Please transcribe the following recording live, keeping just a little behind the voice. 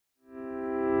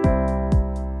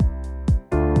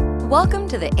Welcome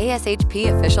to the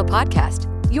ASHP Official Podcast,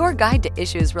 your guide to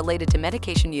issues related to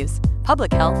medication use,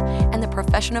 public health, and the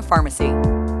profession of pharmacy.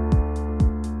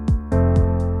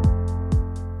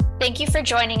 Thank you for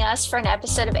joining us for an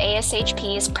episode of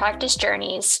ASHP's Practice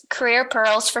Journeys, Career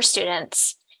Pearls for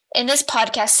Students. In this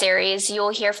podcast series, you will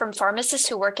hear from pharmacists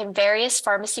who work in various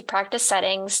pharmacy practice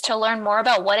settings to learn more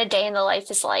about what a day in the life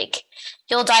is like.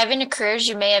 You'll dive into careers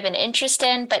you may have an interest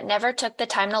in but never took the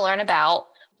time to learn about.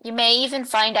 You may even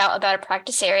find out about a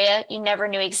practice area you never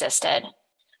knew existed.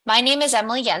 My name is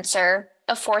Emily Yenser,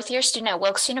 a fourth-year student at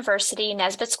Wilkes University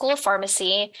Nesbitt School of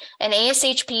Pharmacy, an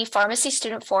ASHP Pharmacy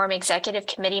Student Forum Executive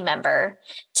Committee member.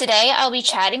 Today, I'll be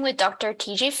chatting with Dr.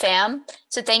 TJ Pham,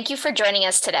 so thank you for joining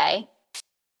us today.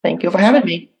 Thank you for having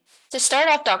me. To start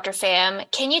off, Dr. Pham,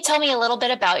 can you tell me a little bit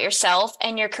about yourself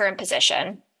and your current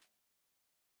position?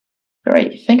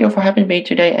 Great. Thank you for having me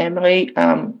today, Emily.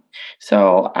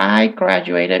 So I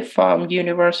graduated from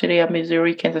University of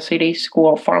Missouri, Kansas City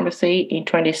School of Pharmacy in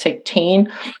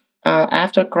 2016.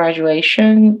 After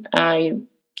graduation, I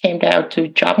came down to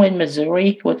Joplin,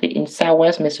 Missouri, in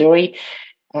Southwest Missouri,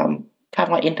 kind of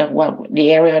like in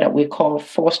the area that we call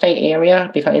four-state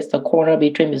area, because it's the corner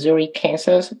between Missouri,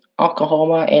 Kansas,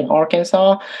 Oklahoma, and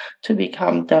Arkansas, to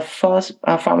become the first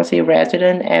pharmacy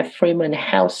resident at Freeman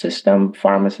Health System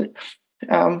Pharmacy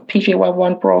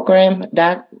PGY1 program.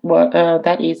 That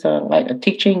is like a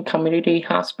teaching community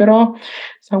hospital.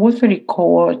 So it was really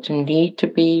cool to need to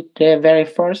be the very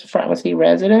first pharmacy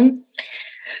resident.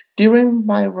 During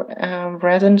my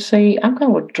residency, I'm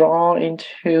kind of drawn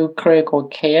into critical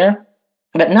care,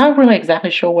 but not really exactly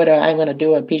sure whether I'm going to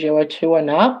do a PGY2 or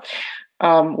not.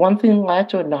 One thing led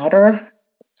to another.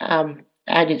 I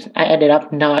ended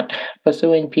up not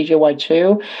pursuing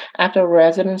PGY2. After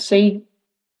residency,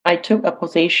 I took a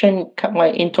position kind of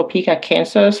like in Topeka,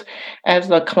 Kansas, as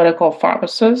a clinical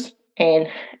pharmacist. And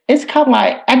it's kind of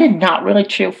like, I did not really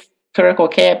choose critical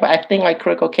care, but I think like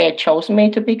critical care chose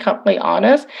me, to be completely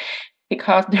honest,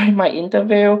 because during my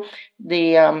interview,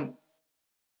 the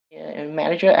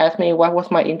manager asked me what was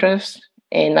my interest,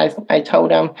 and I told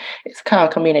them it's kind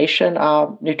of a combination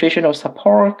of nutritional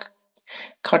support,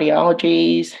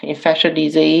 cardiology, infectious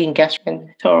disease, and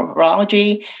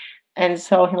gastroenterology. And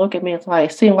so he looked at me and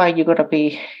like, seemed like you're gonna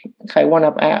be like one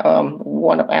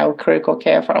of our critical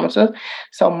care pharmacists.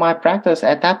 So my practice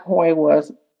at that point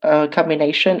was a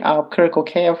combination of critical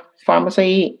care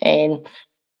pharmacy and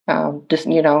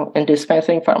and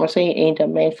dispensing pharmacy in the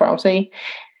main pharmacy.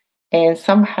 And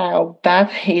somehow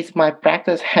that is my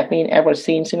practice have been ever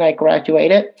since I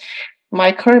graduated.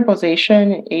 My current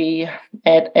position is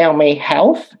at LMA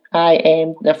Health. I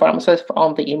am the pharmacist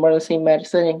on the emergency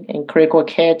medicine and critical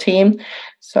care team.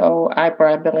 So I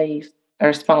primarily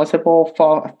responsible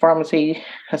for pharmacy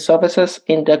services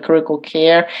in the critical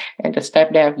care and the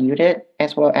step-down unit,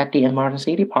 as well as the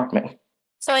emergency department.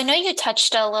 So I know you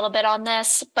touched a little bit on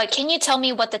this, but can you tell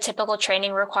me what the typical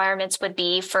training requirements would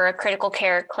be for a critical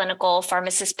care clinical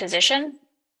pharmacist position?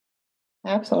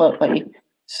 Absolutely.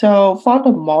 So for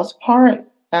the most part,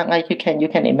 like you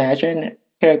can imagine,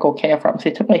 critical care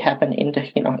pharmacy typically happen in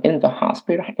the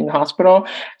hospital.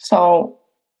 So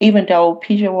even though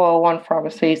PGY1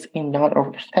 pharmacy is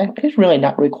it's really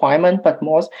not requirement, but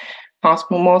most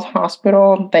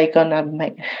hospital they're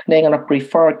gonna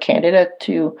prefer candidate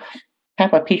to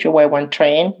have a PGY1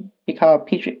 train,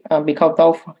 because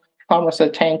those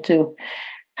pharmacists tend to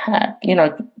have,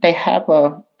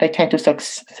 they tend to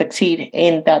succeed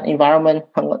in that environment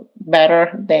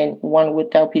better than one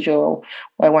without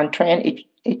PGY1 train.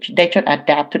 They should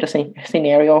adapt to the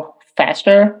scenario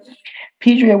faster.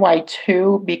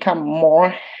 PGY2 become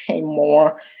more and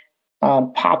more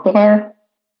popular,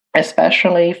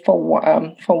 especially for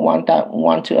one that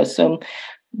want to assume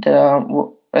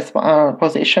the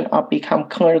position of become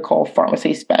clinical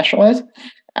pharmacy specialist,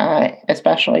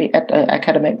 especially at the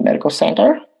academic medical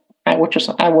center. I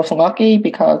was lucky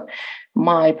because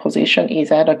my position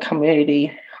is at a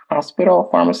community hospital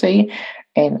pharmacy,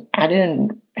 and I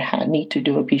didn't need to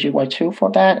do a PGY2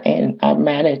 for that, and I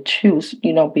managed to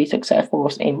be successful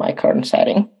in my current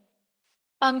setting.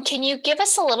 Can you give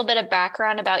us a little bit of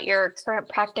background about your current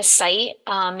practice site,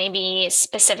 maybe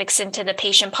specifics into the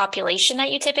patient population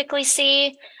that you typically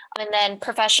see, and then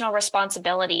professional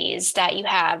responsibilities that you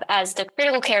have as the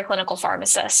critical care clinical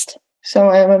pharmacist? So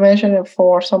as I mentioned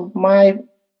before,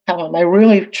 My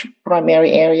really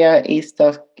primary area is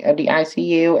the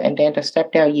ICU and then the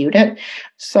step down unit.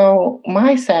 So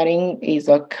my setting is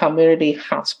a community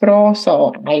hospital.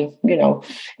 So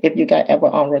if you guys ever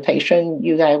on rotation,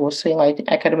 you guys will see like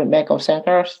the academic medical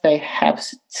centers. They have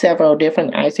several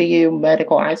different ICU,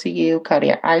 medical ICU,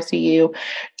 cardiac ICU,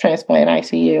 transplant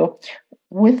ICU.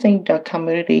 Within the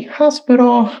community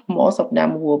hospital, most of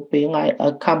them will be like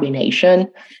a combination.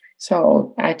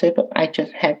 So I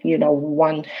just have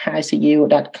one ICU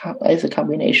that is a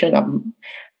combination of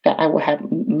that I will have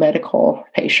medical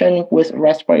patient with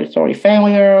respiratory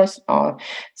failures or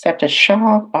septic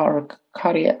shock or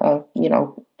cardiac in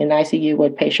ICU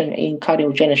with patient in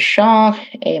cardiogenic shock,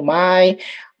 AMI,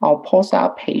 or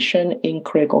post-op patient in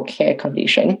critical care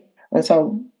condition. And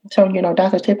so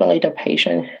that's typically the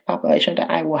patient population that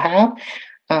I will have.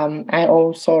 I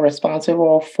also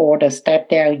responsible for the step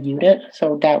down unit,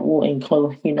 so that will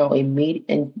include, immediate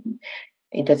in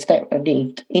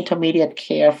the intermediate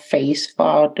care phase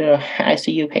for the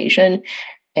ICU patient,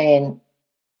 and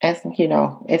as you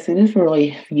know, it is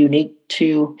really unique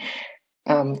to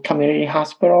community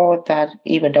hospital that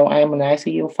even though I am an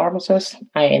ICU pharmacist,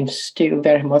 I am still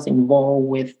very much involved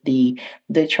with the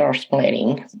discharge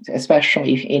planning,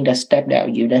 especially in the step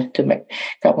down unit to make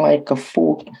kind of like a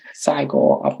full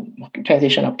cycle of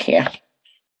transition of care.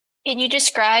 Can you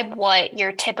describe what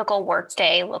your typical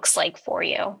workday looks like for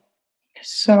you?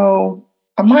 So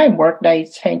my work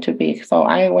days tend to be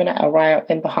when I arrive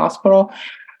in the hospital,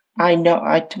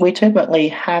 we typically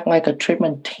have like a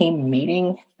treatment team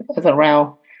meeting at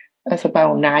about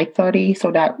 9:30,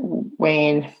 so that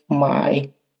when my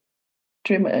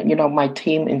treatment, my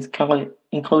team is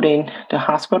including the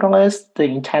hospitalist, the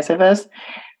intensivist,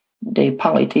 the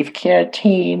palliative care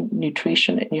team,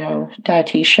 nutrition,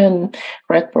 dietitian,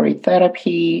 respiratory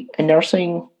therapy, and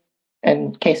nursing,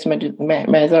 and case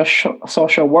manager,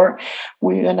 social work.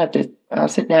 We're gonna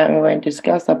sit down and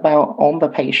discuss about on the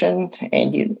patient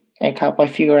and kind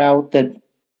of figure out the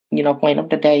plan of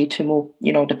the day to move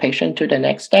the patient to the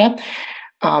next step.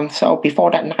 So before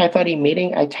that 9:30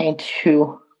 meeting, I tend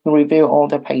to review all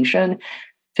the patient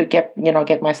to get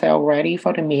myself ready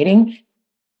for the meeting.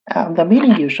 The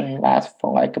meeting usually lasts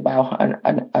for like about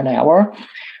an hour.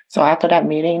 So after that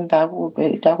meeting, that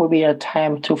will be a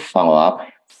time to follow up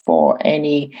for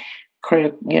any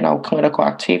clinical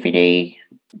activity,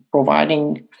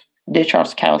 providing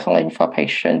discharge counseling for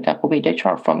patients that will be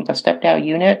discharged from the step down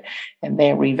unit, and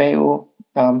then review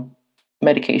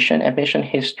medication admission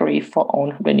history for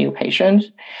all the new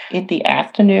patients. In the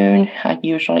afternoon, I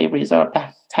usually reserve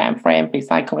that time frame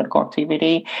beside clinical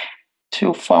activity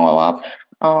to follow up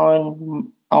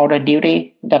on all the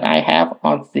duty that I have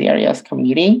on various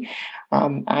committee.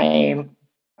 I am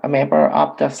a member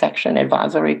of the section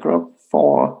advisory group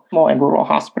for small and rural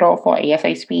hospital for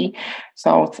ASHP.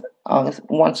 So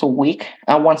once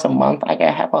a month, I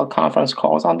can have a conference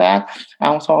calls on that. I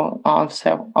also on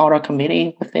several other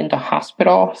committee within the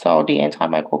hospital. So the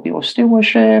antimicrobial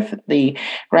stewardship, the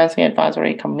resident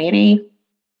advisory committee.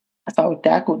 So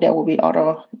there will be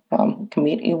other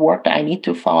community work that I need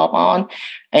to follow up on,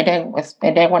 and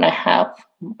then when I have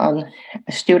a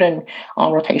student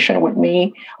on rotation with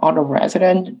me or the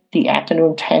resident, the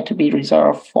afternoon tend to be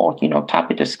reserved for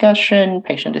topic discussion,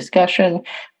 patient discussion,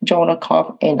 journal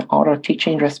club, and other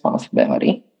teaching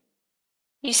responsibility.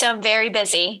 You sound very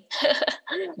busy.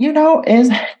 Is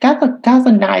that's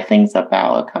the nice things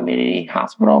about a community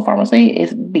hospital pharmacy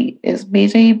is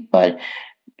busy, but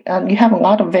you have a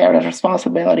lot of various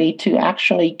responsibility to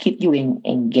actually keep you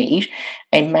engaged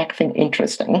and make things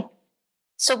interesting.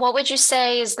 So what would you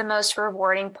say is the most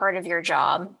rewarding part of your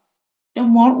job? The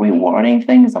more rewarding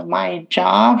things of my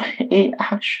job, I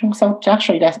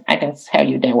can tell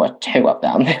you there were two of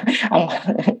them.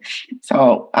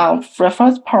 The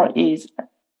first part is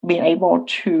being able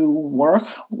to work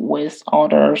with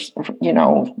others,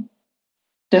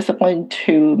 discipline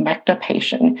to make the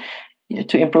patient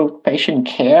to improve patient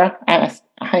care. As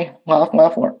I love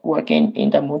working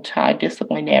in the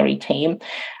multidisciplinary team,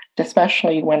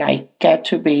 especially when I get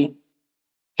to be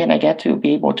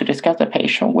able to discuss the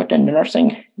patient with the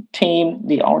nursing team,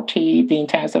 the RT, the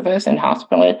intensivist, and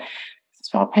hospitalist.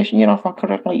 So patient, for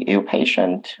critically ill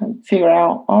patient, figure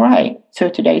out, all right, so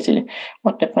today's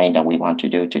what the plan that we want to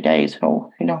do today.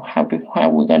 So, how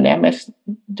we're going to manage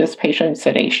this patient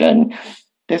sedation,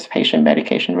 this patient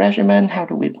medication regimen, how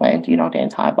do we plan, the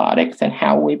antibiotics, and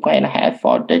how we plan ahead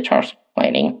for discharge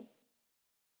planning.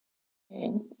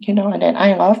 And then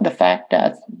I love the fact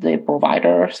that the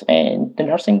providers and the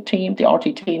nursing team, the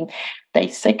RT team, they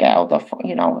seek out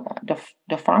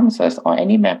the pharmacist or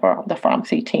any member of the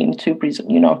pharmacy team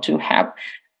to have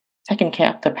taking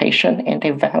care of the patient, and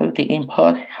they value the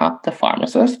input of the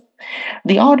pharmacist.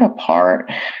 The other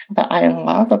part that I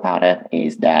love about it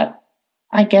is that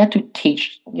I get to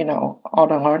teach, all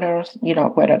the learners,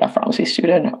 whether they're pharmacy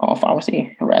student or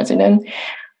pharmacy resident.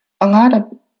 A lot of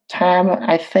time,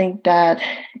 I think that,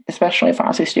 especially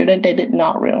pharmacy student, they did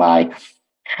not realize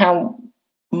how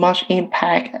much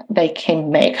impact they can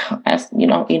make as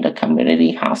in the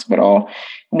community hospital,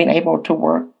 being able to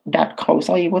work that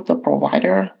closely with the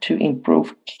provider to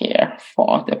improve care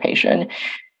for the patient.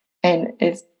 And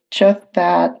it's just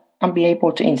that I'm be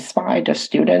able to inspire the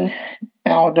student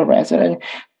or the resident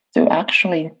to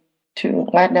actually to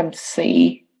let them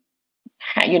see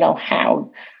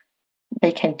how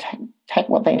they can take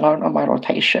what they learn on my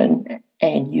rotation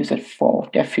and use it for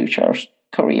their future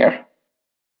career.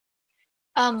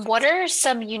 What are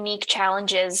some unique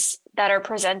challenges that are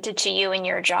presented to you in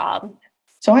your job?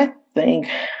 So I think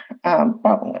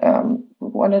probably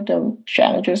one of the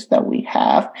challenges that we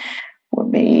have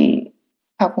would be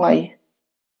probably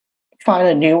find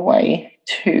a new way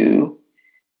to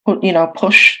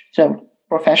push the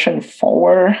profession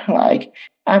forward. Like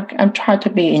I'm trying to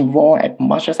be involved as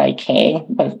much as I can,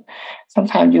 but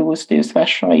sometimes you will still,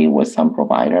 especially with some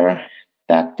provider,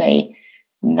 that they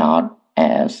not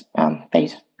as they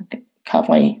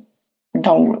currently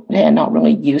they're not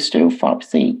really used to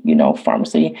pharmacy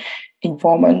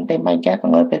involvement. They might get a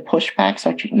little bit pushback.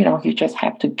 So you just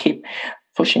have to keep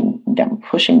pushing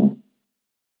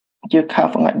your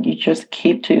cover. You just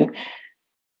keep to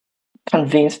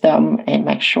convince them and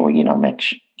make sure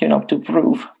to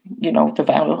prove the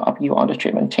value of you on the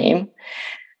treatment team.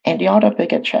 And the other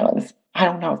bigger challenge, I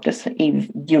don't know if this is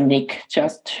unique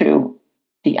just to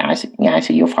the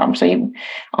ICU pharmacy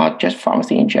or just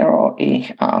pharmacy in general,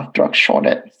 is drug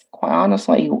shortage. Quite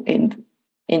honestly, in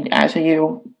the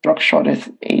ICU, drug shortage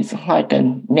is like a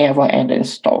never-ending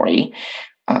story.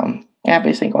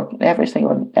 Every single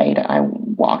day that I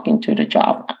walk into the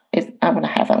job, I'm gonna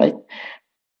have at least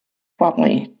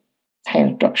probably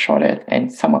 10 drug shortage,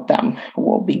 and some of them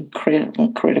will be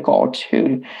critical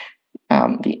to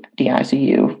the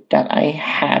ICU that I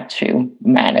had to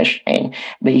manage and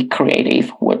be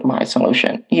creative with my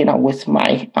solution, with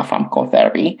my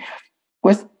pharmacotherapy.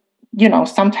 With,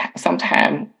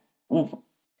 sometimes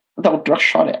the drug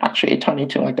shortage actually turned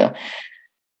into like a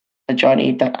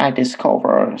journey that I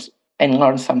discovered and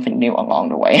learned something new along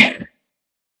the way.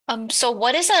 So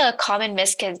what is a common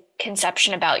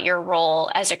misconception about your role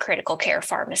as a critical care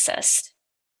pharmacist?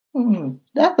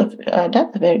 That's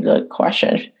a very good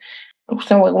question.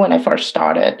 So when I first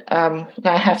started,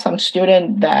 I have some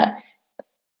students that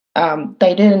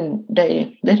they didn't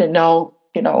know,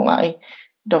 like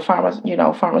the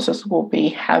pharmacists will be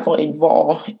heavily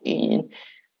involved in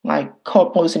like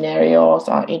cold blue scenarios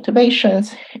or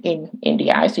intubations in the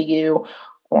ICU,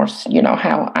 or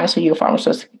how ICU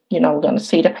pharmacists going to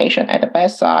see the patient at the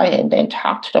bedside and then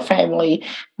talk to the family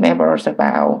members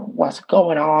about what's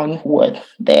going on with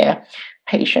their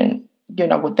patient,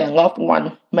 with their loved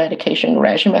one medication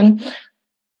regimen.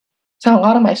 So a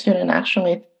lot of my students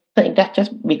actually think that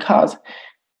just because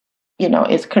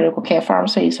it's critical care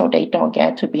pharmacy, so they don't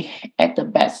get to be at the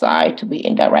bedside to be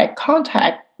in direct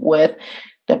contact with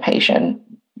the patient.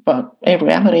 But in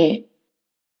reality,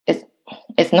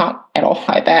 it's not at all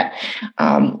like that.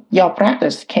 Your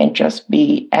practice can just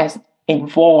be as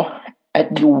involved as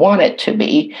you want it to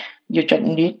be. You just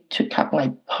need to kind of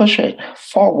like push it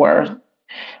forward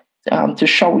to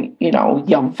show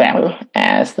your value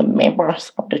as the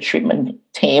members of the treatment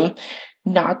team,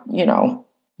 not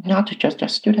not to just a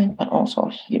student, but also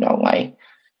like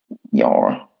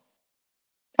your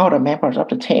other members of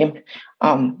the team.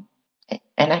 And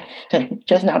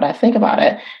just now that I think about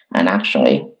it, and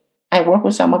actually I work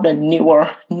with some of the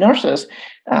newer nurses.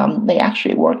 They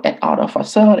actually work at other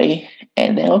facility,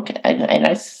 and they look at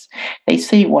and they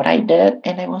see what I did,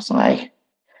 and it was like,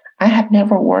 I have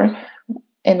never worked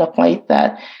in a place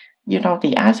that the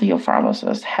ICU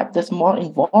pharmacists have this more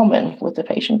involvement with the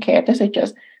patient care. This is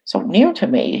just so new to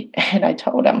me. And I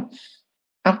told them,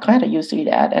 I'm glad that you see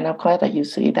that, and I'm glad that you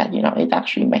see that it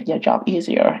actually makes your job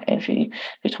easier. And she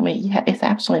told me, yeah, it's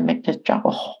absolutely make this job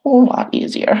a whole lot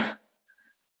easier.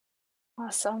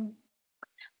 Awesome.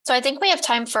 So I think we have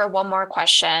time for one more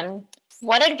question.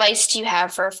 What advice do you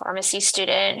have for a pharmacy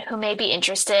student who may be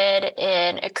interested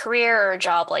in a career or a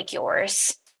job like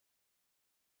yours?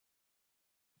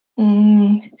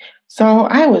 So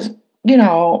I was,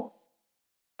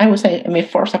 I would say,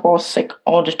 first of all, seek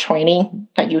all the training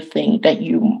that you think that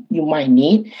you might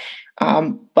need,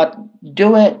 but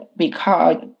do it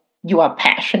because you are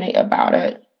passionate about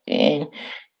it, and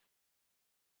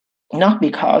not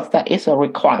because that is a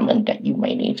requirement that you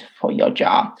may need for your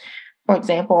job. For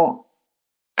example,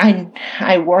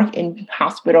 I work in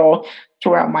hospital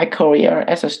throughout my career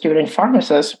as a student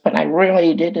pharmacist, but I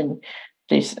really didn't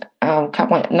this come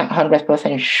not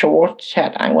 100% sure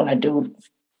that I want to do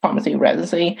pharmacy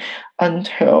residency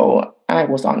until I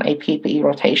was on a PPE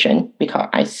rotation, because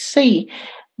I see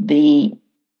the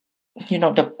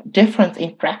the difference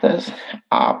in practice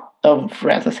of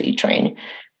residency training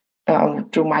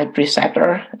through my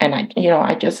preceptor, and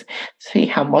I just see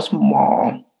how much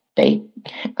more they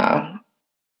uh,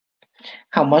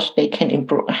 how much they can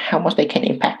improve, how much they can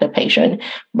impact the patient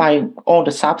by all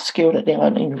the soft skills that they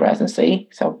learn in residency.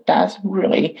 So that's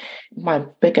really my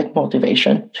biggest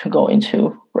motivation to go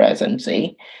into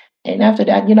residency. And after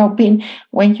that, being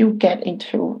when you get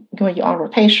into when you're on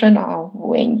rotation or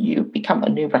when you become a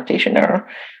new practitioner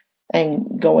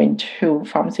and go into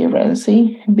pharmacy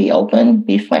residency, be open,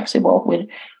 be flexible with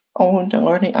all the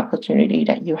learning opportunity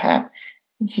that you have.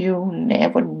 You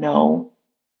never know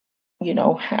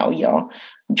how your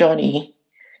journey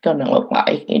gonna look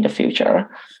like in the future.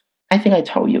 I think I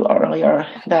told you earlier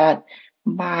that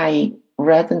my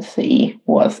residency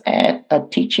was at a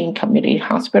teaching community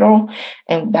hospital,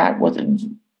 and that was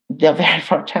the very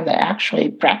first time that I actually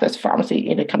practiced pharmacy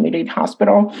in a community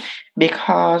hospital,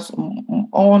 because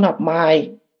all of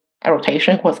my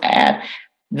rotation was at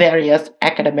various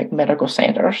academic medical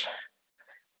centers.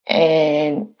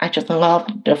 And I just love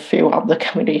the feel of the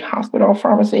community hospital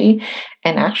pharmacy.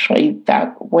 And actually,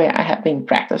 that where I have been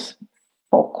practiced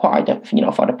for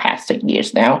for the past 6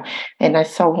 years now. And I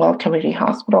so love community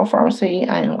hospital pharmacy.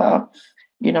 I love,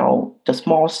 the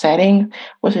small setting,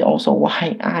 which is also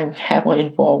why I'm heavily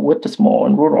involved with the small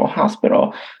and rural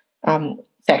hospital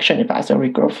section advisory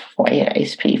group for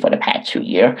ASHP for the past 2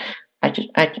 years.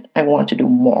 I want to do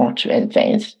more to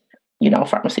advance,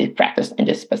 pharmacy practice in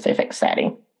this specific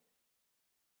setting.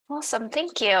 Awesome.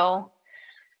 Thank you.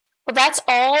 Well, that's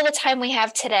all the time we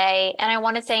have today. And I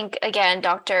want to thank again,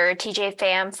 Dr. TJ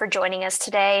Pham for joining us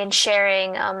today and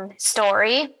sharing his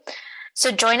story. So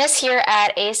join us here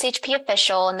at ASHP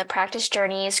Official in the Practice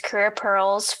Journeys Career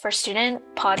Pearls for Student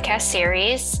podcast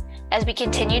series as we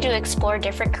continue to explore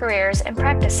different careers and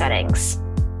practice settings.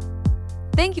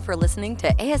 Thank you for listening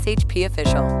to ASHP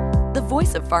Official, the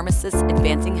voice of pharmacists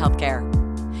advancing healthcare.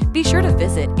 Be sure to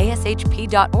visit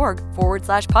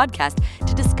ashp.org/podcast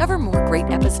to discover more great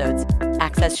episodes,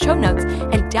 access show notes,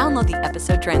 and download the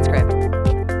episode transcript.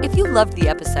 If you loved the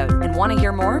episode and want to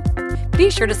hear more, be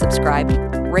sure to subscribe,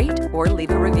 rate, or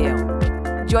leave a review.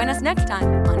 Join us next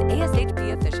time on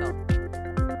ASHP Official.